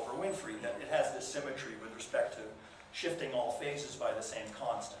Kuramoto over Winfrey, that it has this symmetry with respect to shifting all phases by the same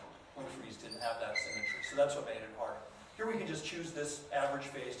constant. Winfrey's didn't have that symmetry, so that's what made it harder. Here we can just choose this average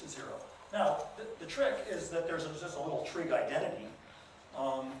phase to 0. Now, the trick is that there's just a little trig identity.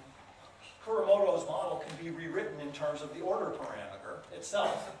 Kuramoto's model can be rewritten in terms of the order parameter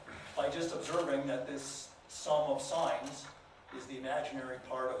itself by just observing that this sum of sines is the imaginary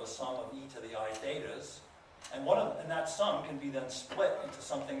part of a sum of e to the I thetas. And that sum can be then split into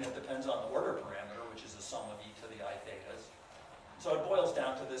something that depends on the order parameter, which is a sum of e to the I thetas. So it boils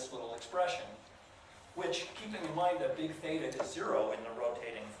down to this little expression, which, keeping in mind that big theta is 0 in the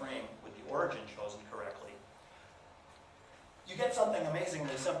rotating frame with the origin chosen correctly, you get something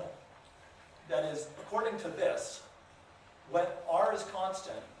amazingly simple. That is, according to this, when r is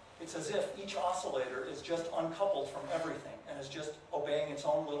constant, it's as if each oscillator is just uncoupled from everything and is just obeying its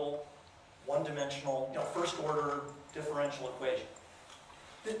own little one-dimensional, first-order differential equation.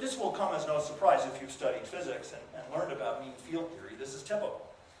 This will come as no surprise if you've studied physics and learned about mean field theory. This is typical.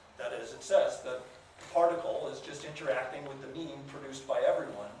 That is, it says that the particle is just interacting with the mean produced by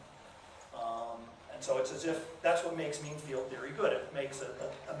everyone. And so it's as if that's what makes mean field theory good. It makes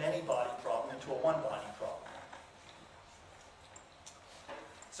a many-body problem into a one-body problem.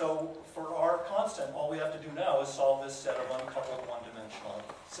 So for r constant, all we have to do now is solve this set of uncoupled one-dimensional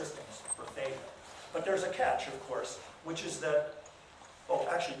systems for theta. But there's a catch, of course, which is that, oh,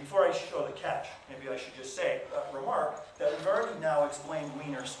 actually, before I show the catch, maybe I should just say, remark that we've already now explained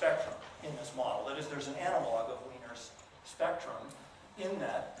Wiener's spectrum in this model. That is, there's an analog of Wiener's spectrum in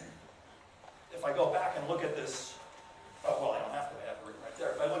that, if I go back and look at this, well, I don't have to, I have it written right there.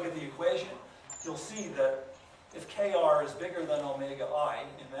 If I look at the equation, you'll see that if kr is bigger than omega I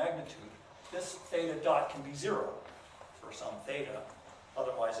in magnitude, this theta dot can be 0 for some theta.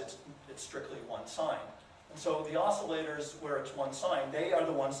 Otherwise, it's strictly one sign. And so the oscillators where it's one sign, they are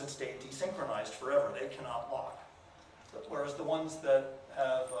the ones that stay desynchronized forever. They cannot lock. Whereas the ones that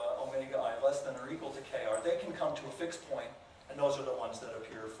have omega I less than or equal to kr, they can come to a fixed point, and those are the ones that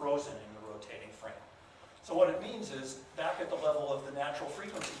appear frozen in the rotating frame. So what it means is, back at the level of the natural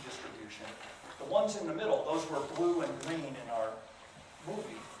frequency distribution, the ones in the middle, those were blue and green in our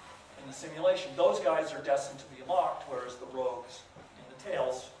movie, in the simulation, those guys are destined to be locked, whereas the rogues in the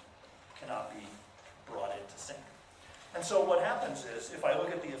tails cannot be brought into sync. And so what happens is, if I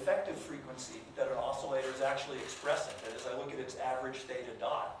look at the effective frequency that an oscillator is actually expressing, that is, I look at its average theta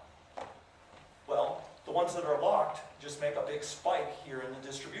dot, well, the ones that are locked just make a big spike here in the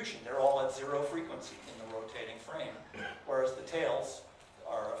distribution. They're all at 0 frequency in the rotating frame, whereas the tails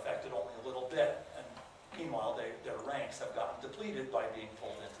are affected only a little bit, and meanwhile their ranks have gotten depleted by being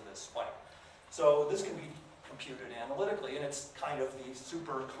pulled into this spike. So this can be computed analytically, and it's kind of the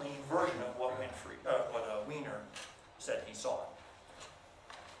super clean version of what Wiener said he saw.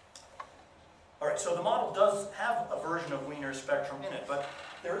 All right, so the model does have a version of Wiener's spectrum in it, but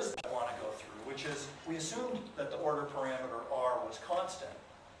there is what I want to go through, which is we assumed that the order parameter r was constant,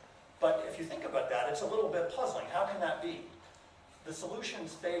 but if you think about that, it's a little bit puzzling. How can that be? The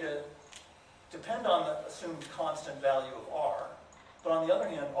solutions theta depend on the assumed constant value of r, but on the other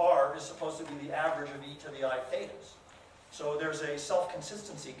hand, r is supposed to be the average of e to the I thetas. So there's a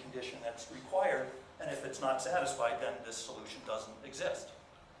self-consistency condition that's required, and if it's not satisfied, then this solution doesn't exist.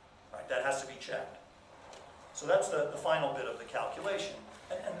 Right? That has to be checked. So that's the final bit of the calculation.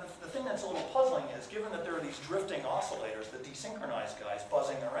 And the thing that's a little puzzling is, given that there are these drifting oscillators, the desynchronized guys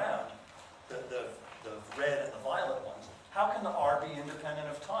buzzing around, the red and the violet ones, how can the r be independent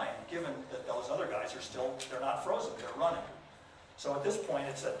of time, given that those other guys are still, they're not frozen, they're running? So at this point,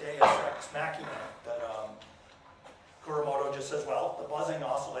 it's a deus ex machina that Kuramoto just says, well, the buzzing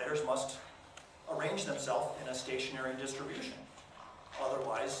oscillators must arrange themselves in a stationary distribution.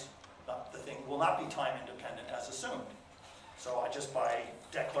 Otherwise, the thing will not be time independent as assumed. So just by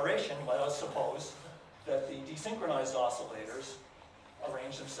declaration, let us suppose that the desynchronized oscillators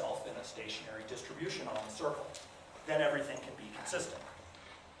arrange themselves in a stationary distribution on the circle. Then everything can be consistent.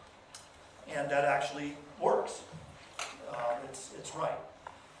 And that actually works. It's right.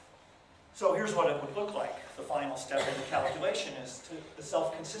 So here's what it would look like. The final step in the calculation is the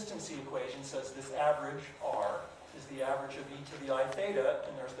self-consistency equation says this average R is the average of e to the I theta,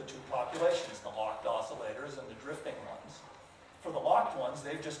 and there's the two populations, the locked oscillators and the drifting ones. For the locked ones,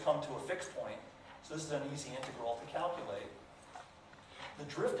 they've just come to a fixed point, so this is an easy integral to calculate. The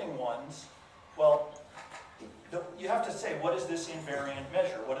drifting ones, well, you have to say, what is this invariant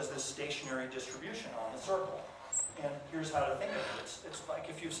measure? What is this stationary distribution on the circle? And here's how to think of it. It's like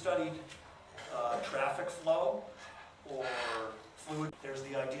if you've studied traffic flow or fluid, there's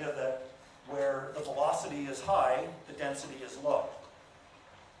the idea that where the velocity is high, the density is low.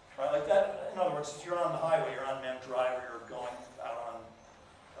 Right? Like that, in other words, if you're on the highway, you're on Mem Drive, or you're going out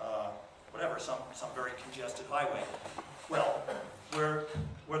on whatever, some very congested highway. Well, where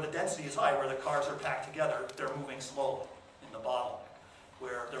the density is high, where the cars are packed together, they're moving slowly in the bottleneck.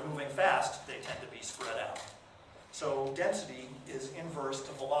 Where they're moving fast, they tend to be spread out. So density is inverse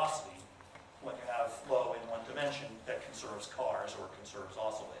to velocity when you have flow in one dimension that conserves cars or conserves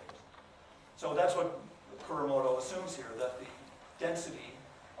oscillators. So that's what Kuramoto assumes here, that the density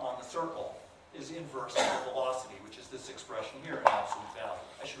on the circle is inverse to the velocity, which is this expression here in absolute value.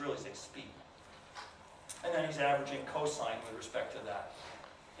 I should really say speed. And then he's averaging cosine with respect to that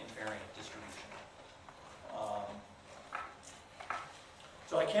invariant distribution.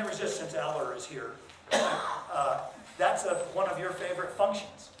 So I can't resist, since Aller is here. That's one of your favorite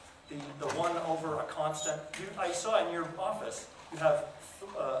functions, the 1 over a constant. I saw in your office you have,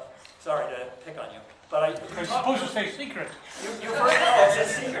 sorry to pick on you, but You're supposed to say secret. You've heard it as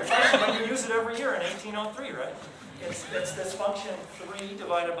a secret function, but you use it every year in 1803, right? It's this function 3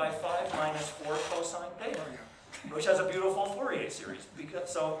 divided by 5 minus 4 cosine theta, which has a beautiful Fourier series.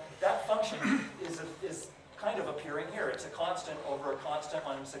 So that function is kind of appearing here. It's a constant over a constant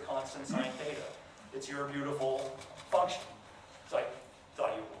minus a constant sine theta. It's your beautiful function. So I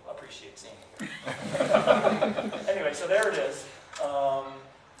thought you appreciate seeing it. Anyway, so there it is.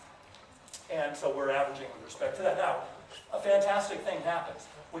 And so we're averaging with respect to that. Now, a fantastic thing happens,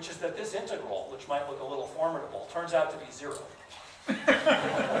 which is that this integral, which might look a little formidable, turns out to be 0.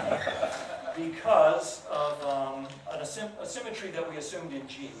 Because of a symmetry that we assumed in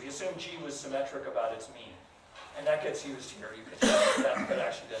G. We assumed G was symmetric about its mean. And that gets used here. You can see that, but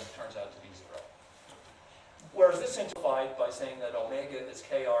actually then it turns out to be 0. Whereas this simplified by saying that omega is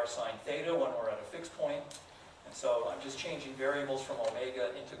kr sine theta when we're at a fixed point. And so I'm just changing variables from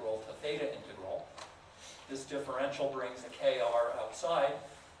omega integral to theta integral. This differential brings a kr outside.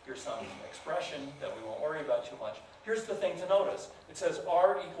 Here's some expression that we won't worry about too much. Here's the thing to notice. It says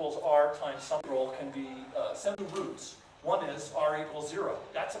r equals r times some integral can be some roots. One is r equals 0.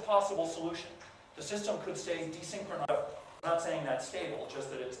 That's a possible solution. The system could stay desynchronized. I'm not saying that's stable, just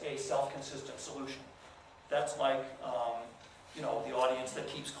that it's a self-consistent solution. That's like, the audience that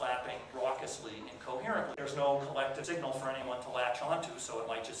keeps clapping raucously, incoherently. There's no collective signal for anyone to latch onto, so it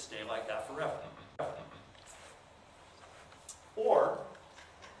might just stay like that forever. Or,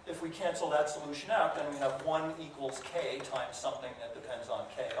 if we cancel that solution out, then we have 1 equals k times something that depends on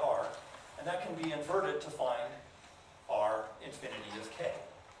kr, and that can be inverted to find r infinity of k.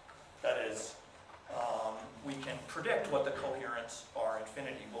 That is, we can predict what the coherence r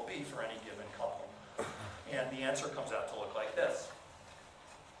infinity will be for any given coupling. And the answer comes out to look like this,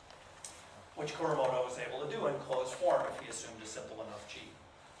 which Kuramoto was able to do in closed form if he assumed a simple enough G.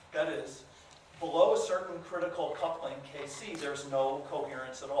 That is, below a certain critical coupling Kc, there's no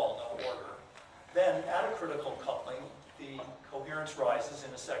coherence at all, no order. Then at a critical coupling, the coherence rises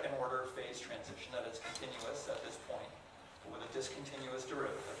in a second order phase transition that is continuous at this point, but with a discontinuous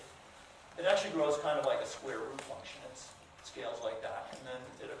derivative. It actually grows kind of like a square root function. It scales like that, and then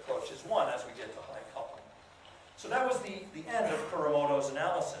it approaches 1 as we get to high coupling. So that was the end of Kuramoto's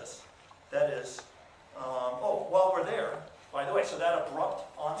analysis. That is, while we're there, by the way, so that abrupt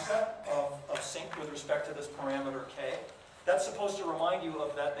onset of sync with respect to this parameter k, that's supposed to remind you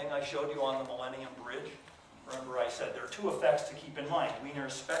of that thing I showed you on the Millennium Bridge. Remember I said there are 2 effects to keep in mind.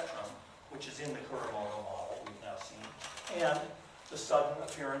 Wiener's spectrum, which is in the Kuramoto model we've now seen, and the sudden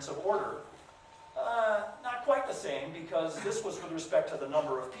appearance of order. Not quite the same, because this was with respect to the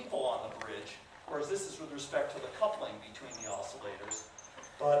number of people on the bridge, whereas this is with respect to the coupling between the oscillators.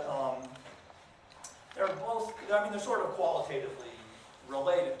 But they're both, they're sort of qualitatively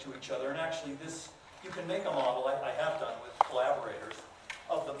related to each other, and actually this, you can make a model, I have done with collaborators,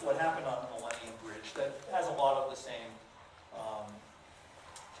 of what happened on the Millennium Bridge that has a lot of the same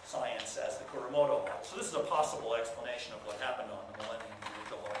science as the Kuramoto model. So this is a possible explanation of what happened on the Millennium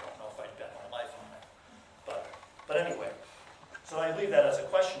Bridge, although I don't know if I'd bet my life on that. But anyway, so I leave that as a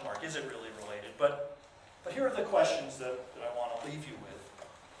question mark. Is it really related? But here are the questions that I want to leave you with.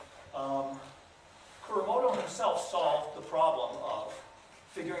 Kuramoto himself solved the problem of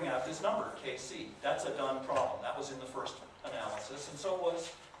figuring out this number, Kc. That's a done problem. That was in the first analysis, and so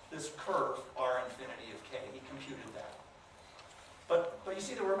was this curve, R infinity of k. He computed that. But you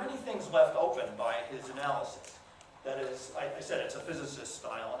see, there were many things left open by his analysis. That is, I said it's a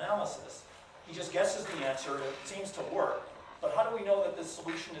physicist-style analysis. He just guesses the answer, it seems to work, but how do we know that this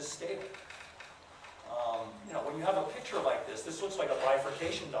solution is stable? When you have a picture like this looks like a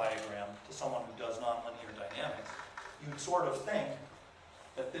bifurcation diagram to someone who does nonlinear dynamics. You'd sort of think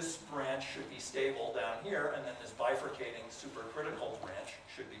that this branch should be stable down here, and then this bifurcating supercritical branch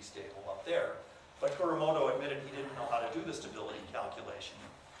should be stable up there. But Kuramoto admitted he didn't know how to do the stability calculation,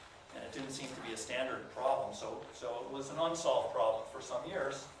 and it didn't seem to be a standard problem, so it was an unsolved problem for some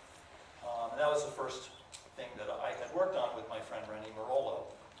years. And that was the first thing that I had worked on with my friend Rennie Marolo.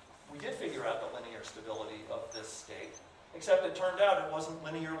 We did figure out the linear stability of this state, except it turned out it wasn't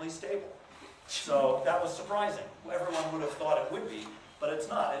linearly stable. So that was surprising. Everyone would have thought it would be, but it's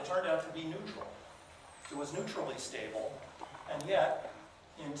not. It turned out to be neutral. It was neutrally stable, and yet,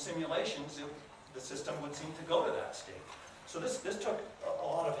 in simulations, the system would seem to go to that state. So this took a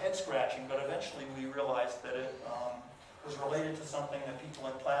lot of head scratching, but eventually we realized that it was related to something that people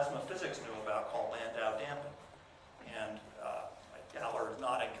in plasma physics knew about called Landau damping. And Galler is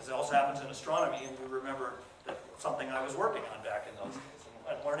nodding, because it also happens in astronomy, and we remember that something I was working on back in those days,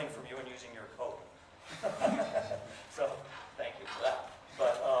 and learning from you and using your code. So, thank you for that.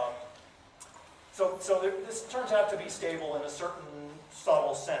 But, this turns out to be stable in a certain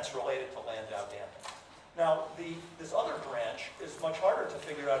subtle sense related to Landau damping. Now, this other branch is much harder to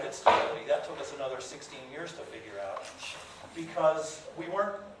figure out its stability. That took us another 16 years to figure out, because we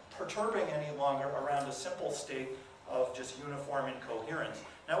weren't perturbing any longer around a simple state of just uniform incoherence.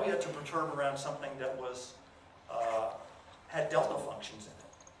 Now we had to perturb around something that was had delta functions in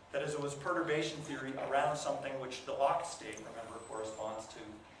it. That is, it was perturbation theory around something which the locked state, remember, corresponds to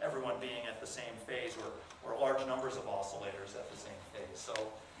everyone being at the same phase, or large numbers of oscillators at the same phase. So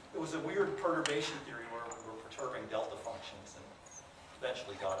it was a weird perturbation theory where we were perturbing delta functions, and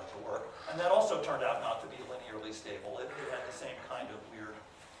eventually got it to work. And that also turned out not to be linearly stable. It had the same kind of weird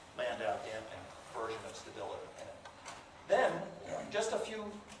Landau damping version of stability in it. Then, just a few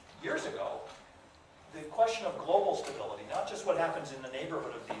years ago, the question of global stability, not just what happens in the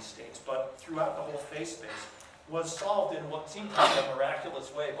neighborhood of these states, but throughout the whole phase space, was solved in what seemed to be a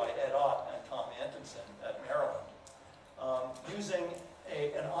miraculous way by Ed Ott and Tom Antonsen at Maryland, using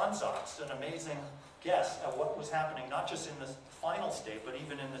an ansatz, an amazing guess at what was happening, not just in the final state, but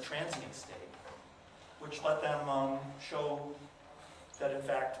even in the transient state, which let them show that, in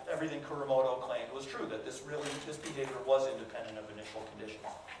fact, everything Kuramoto claimed was true, that this behavior was independent of initial conditions.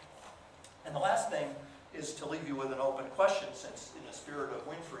 And the last thing is to leave you with an open question, since in the spirit of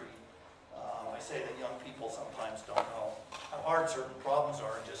Winfrey, I say that young people sometimes don't know how hard certain problems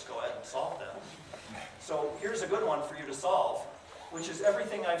are and just go ahead and solve them. So here's a good one for you to solve, which is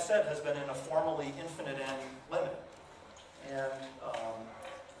everything I've said has been in a formally infinite n limit. And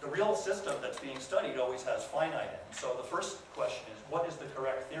the real system that's being studied always has finite n. So the first question is, what is the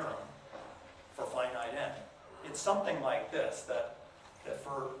correct theorem for finite n? It's something like this, that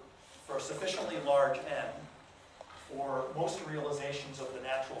for a sufficiently large n, for most realizations of the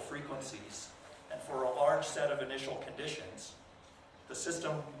natural frequencies, and for a large set of initial conditions, the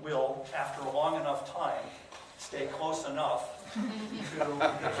system will, after a long enough time, stay close enough to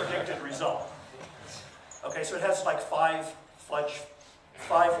the predicted result. Okay, so it has like five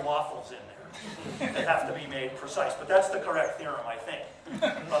waffles in there that have to be made precise. But that's the correct theorem, I think.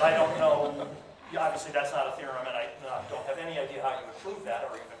 But I don't know, obviously that's not a theorem, and I don't have any idea how you would prove that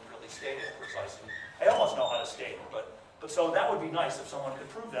or even really state it precisely. I almost know how to state it, but so that would be nice if someone could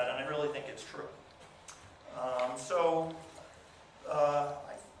prove that, and I really think it's true.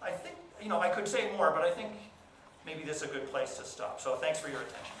 I think, I could say more, but I think maybe this is a good place to stop. So thanks for your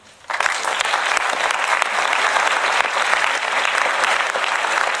attention.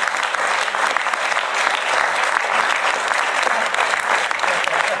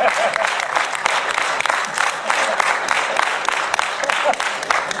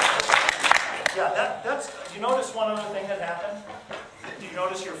 Yeah, do you notice one other thing that happened? Do you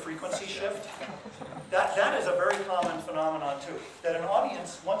notice your frequency shift? That is a very common phenomenon too. That an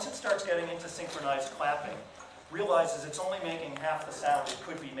audience, once it starts getting into synchronized clapping, realizes it's only making half the sound it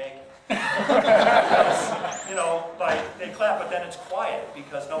could be making. Because, they clap, but then it's quiet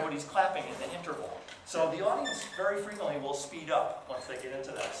because nobody's clapping in the interval. So the audience very frequently will speed up once they get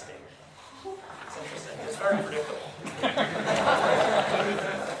into that state. It's interesting. It's very predictable.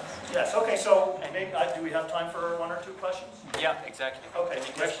 Yes, okay, so maybe, do we have time for one or two questions? Yeah, exactly. Okay, Any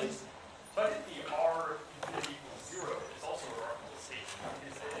yes, questions? please. But if the R infinity equals 0 is also a remarkable state.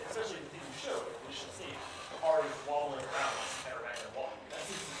 Especially the thing you showed, the conditional state, R is wobbling around this paramagnetic wall. That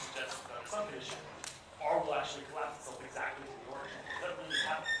seems to suggest that under some condition, R will actually collapse itself exactly to the origin. Does that really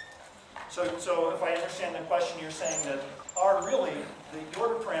happen? So if I understand the question, you're saying that R really, the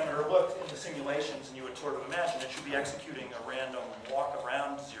order parameter looked in the simulations, and you would sort of imagine it should be executing a random walk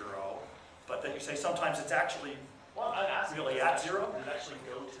around 0, but that you say sometimes it's actually Well, I'm asking really does at it 0? Does it actually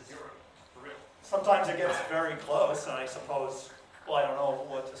go to 0? For real? Sometimes it gets very close, and I suppose, well, I don't know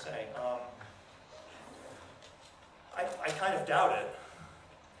what to say. I kind of doubt it.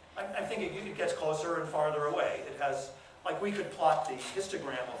 I think it gets closer and farther away. It has, like we could plot the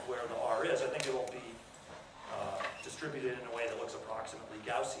histogram of where the R is. I think it will be distributed in a way that looks approximately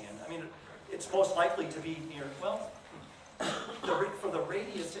Gaussian. I mean, it's most likely to be near, well, for the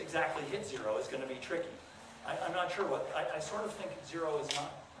radius to exactly hit 0 is going to be tricky. I'm not sure what, I sort of think 0 is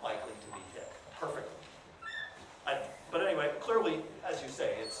not likely to be hit perfectly. But anyway, clearly, as you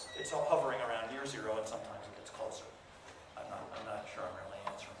say, it's all hovering around near 0, and sometimes it gets closer. I'm not sure I'm really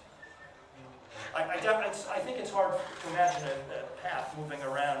answering. I think it's hard to imagine a path moving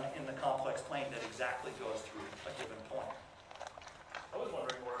around in the complex plane that exactly goes through a given point. I was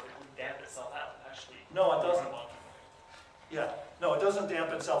wondering more if it would damp itself out, actually. No, it doesn't. Yeah, no, it doesn't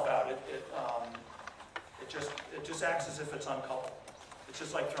damp itself out. It just acts as if it's uncoupled. It's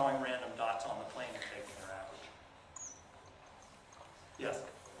just like throwing random dots on the plane and taking their average. Yes?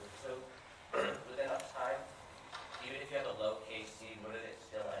 So, with enough time, even if you have a low KC, wouldn't it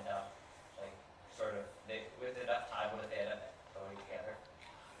still end up, like, sort of, with enough time, wouldn't they end up going together?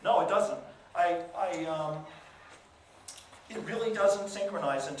 No, it doesn't. It really doesn't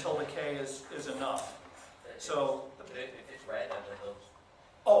synchronize until the K is enough. So, If it's random, then those...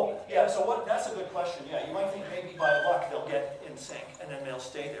 oh, yeah, so that's a good question. Yeah, you might think maybe by luck they'll get in sync and then they'll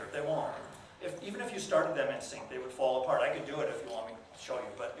stay there. They won't. Even if you started them in sync, they would fall apart. I could do it if you want me to show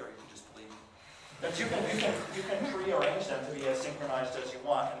you, but or you can just believe me. But you can prearrange them to be as synchronized as you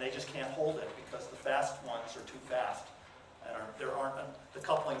want, and they just can't hold it because the fast ones are too fast, and the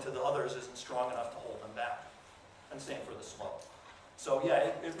coupling to the others isn't strong enough to hold them back. And same for the slow. So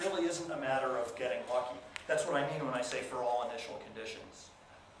yeah, it really isn't a matter of getting lucky. That's what I mean when I say for all initial conditions,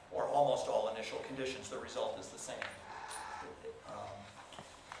 or almost all initial conditions, the result is the same.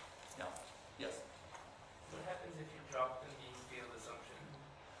 Yeah. Yes? What happens if you drop the mean field assumption?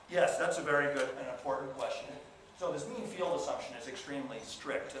 Yes, that's a very good and important question. So this mean field assumption is extremely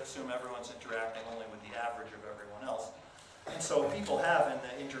strict to assume everyone's interacting only with the average of everyone else. And so people have, in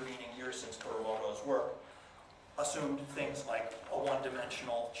the intervening years since Kuromoto's work, assumed things like a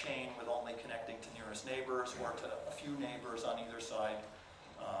one-dimensional chain with only connecting to nearest neighbors or to a few neighbors on either side.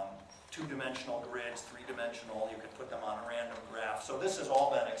 Two-dimensional grids, three-dimensional, you can put them on a random graph. So this has all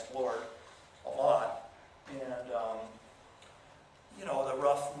been explored a lot. And you know, the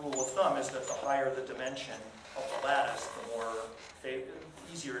rough rule of thumb is that the higher the dimension of the lattice, the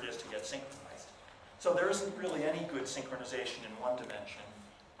easier it is to get synchronized. So there isn't really any good synchronization in one dimension,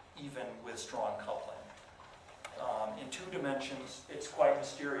 even with strong coupling. In 2 dimensions, it's quite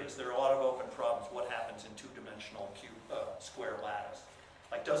mysterious. There are a lot of open problems. What happens in 2-dimensional square lattice?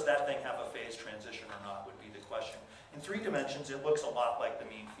 Like, does that thing have a phase transition or not would be the question. In 3 dimensions, it looks a lot like the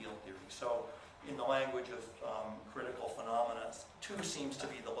mean field theory. So in the language of critical phenomena, 2 seems to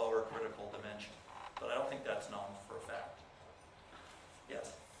be the lower critical dimension. But I don't think that's known for a fact.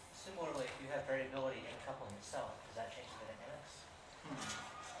 Yes? Similarly, if you have variability in coupling itself, does that change the dynamics?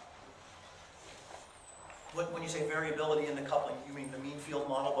 When you say variability in the coupling, you mean the mean field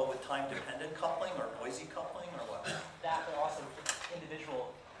model but with time-dependent coupling or noisy coupling or what? That, but also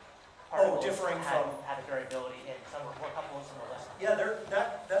individual Oh, particles differing from... had a variability in some are more coupled, some are less. Yeah,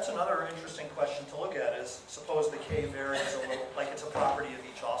 that's another interesting question to look at is suppose the K varies a little, like it's a property of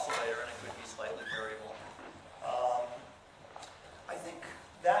each oscillator and it could be slightly variable. I think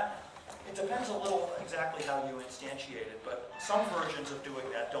that, it depends a little exactly how you instantiate it, but some versions of doing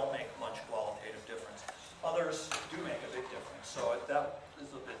that don't make much qualitative difference. Others do make a big difference, so that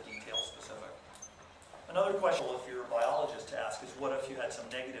is a bit detail specific. Another question, if you're a biologist, to ask is what if you had some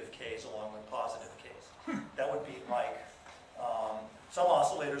negative Ks along with positive Ks? That would be like, some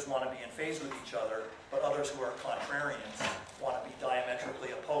oscillators want to be in phase with each other, but others who are contrarians want to be diametrically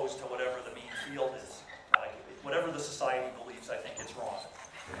opposed to whatever the mean field is. Like, whatever the society believes, I think it's wrong.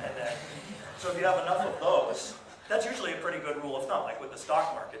 And then, so if you have enough of those, that's usually a pretty good rule of thumb. Like with the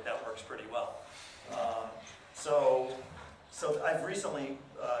stock market, that works pretty well. So I've recently,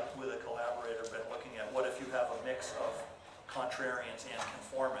 with a collaborator, been looking at what if you have a mix of contrarians and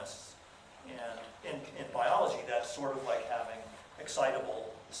conformists. And sort of like having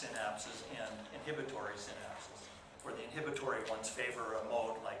excitable synapses and inhibitory synapses, where the inhibitory ones favor a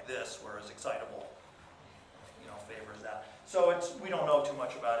mode like this, whereas excitable, favors that. So we don't know too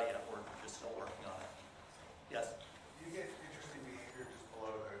much about it yet. We're just still working on it. Yes? You get interesting behavior just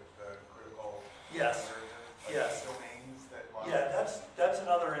below the critical. Yes. Yes. Domains that. Yeah, that's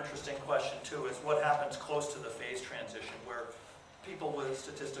another interesting question too, is what happens close to the phase transition, where people with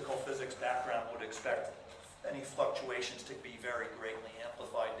statistical physics background would expect any fluctuations to be very greatly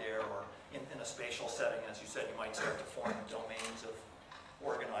amplified there, or in a spatial setting, as you said, you might start to form domains of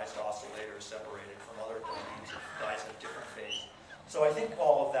organized oscillators separated from other domains of guys at different phase. So I think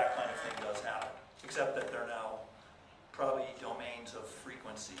all of that kind of thing does happen, except that they're now probably domains of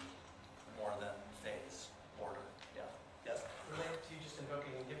frequency more than phase order. Yeah. Yes? Related to just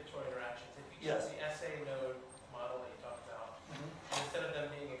invoking inhibitory interactions, if you Yes. choose the SA node model that you talked about, instead of them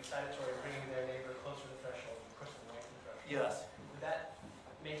being excitatory, bringing their neighbor closer to the threshold and pushing them away from the threshold, Yes. would that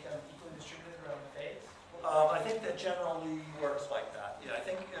make them equally distributed around the phase? I think that generally works like that. Yeah, I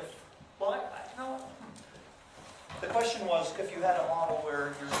think the question was, if you had a model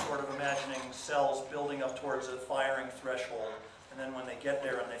where you're sort of imagining cells building up towards a firing threshold, and then when they get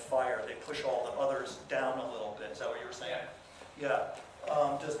there and they fire, they push all the others down a little bit. Is that what you were saying? Yeah.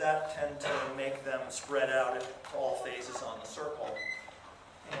 Does that tend to make them spread out at all phases on the circle?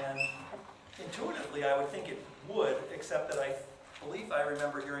 And intuitively, I would think it would, except that I believe I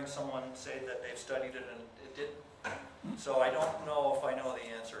remember hearing someone say that they've studied it and it didn't. So I don't know if I know the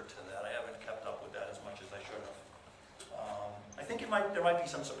answer to that. I haven't kept up with that as much as I should have. I think there might be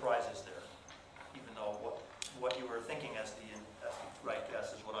some surprises there, even though what you were thinking as the right guess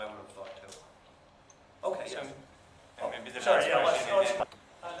is what I would have thought too. Okay, So, yes. and maybe the Sorry, next yeah, question.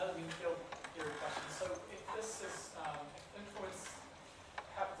 Another Greenfield theory question. So if this is, if influence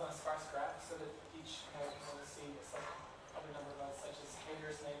happens on a sparse graph, so that each node can only see a other number of nodes, such as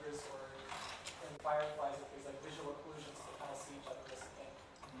neighbors, or in fireflies, if there's like visual occlusions to kind of see each other as a thing.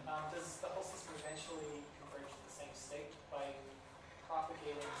 Does the whole system eventually converge to the same state by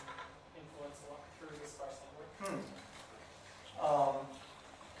propagating influence through the sparse network?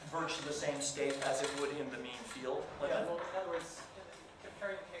 Converge to the same state as it would in the mean field? Yeah, well, in other words,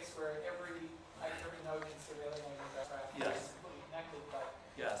 comparing the case where every node can see the other node in the graph, Yes. it's completely connected, but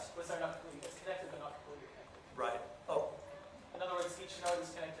Yes, was there not completely, it's connected but not completely connected. right. Oh, In other words, each node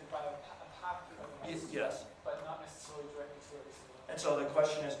is connected by a path to other nodes, yes. but not necessarily directly to every single node. And so the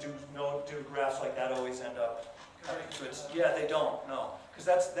question is, do graphs like that always end up? Yeah, they don't, no. Because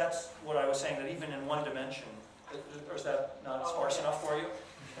that's what I was saying, that even in one dimension, or is that not sparse enough for you?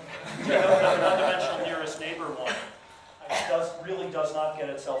 Yeah, the one-dimensional nearest neighbor one really does not get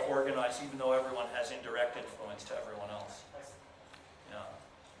itself organized, even though everyone has indirect influence to everyone else.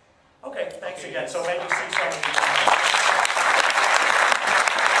 Yeah. Okay, thanks again. So maybe see some of these.